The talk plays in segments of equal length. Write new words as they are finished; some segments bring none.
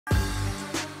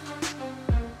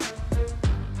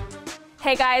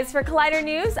Hey guys, for Collider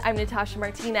News, I'm Natasha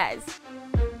Martinez.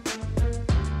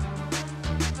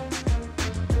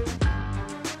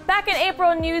 Back in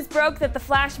April, news broke that the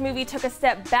Flash movie took a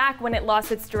step back when it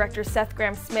lost its director Seth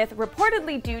Grahame-Smith,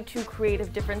 reportedly due to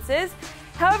creative differences.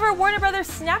 However, Warner Brothers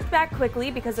snapped back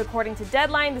quickly because, according to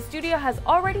Deadline, the studio has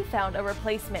already found a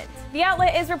replacement. The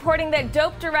outlet is reporting that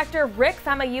Dope director Rick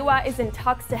Famuyiwa is in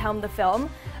talks to helm the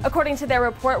film. According to their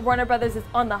report, Warner Brothers is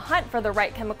on the hunt for the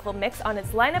right chemical mix on its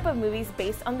lineup of movies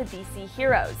based on the DC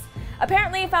heroes.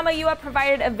 Apparently, Famuyiwa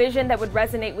provided a vision that would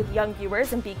resonate with young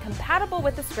viewers and be compatible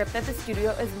with the script that the studio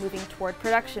is moving toward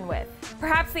production with.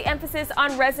 Perhaps the emphasis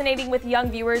on resonating with young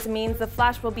viewers means The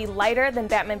Flash will be lighter than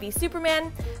Batman v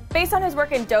Superman. Based on his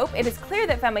work in Dope, it is clear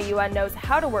that Famuyiwa knows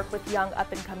how to work with young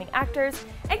up-and-coming actors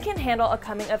and can handle a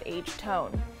coming-of-age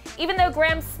tone. Even though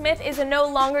Grahame-Smith is no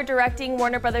longer directing,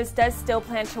 Warner Brothers does still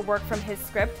plan to work from his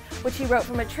script, which he wrote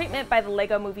from a treatment by the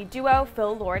Lego Movie duo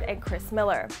Phil Lord and Chris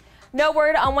Miller. No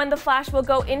word on when The Flash will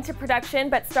go into production,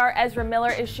 but star Ezra Miller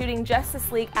is shooting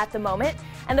Justice League at the moment,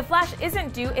 and The Flash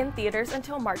isn't due in theaters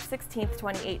until March 16,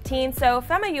 2018, so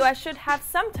Famuyiwa should have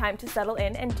some time to settle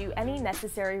in and do any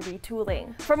necessary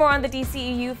retooling. For more on the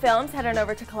DCEU films, head on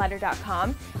over to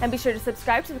Collider.com, and be sure to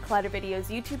subscribe to the Collider Videos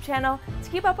YouTube channel to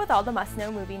keep up with all the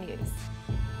must-know movie news.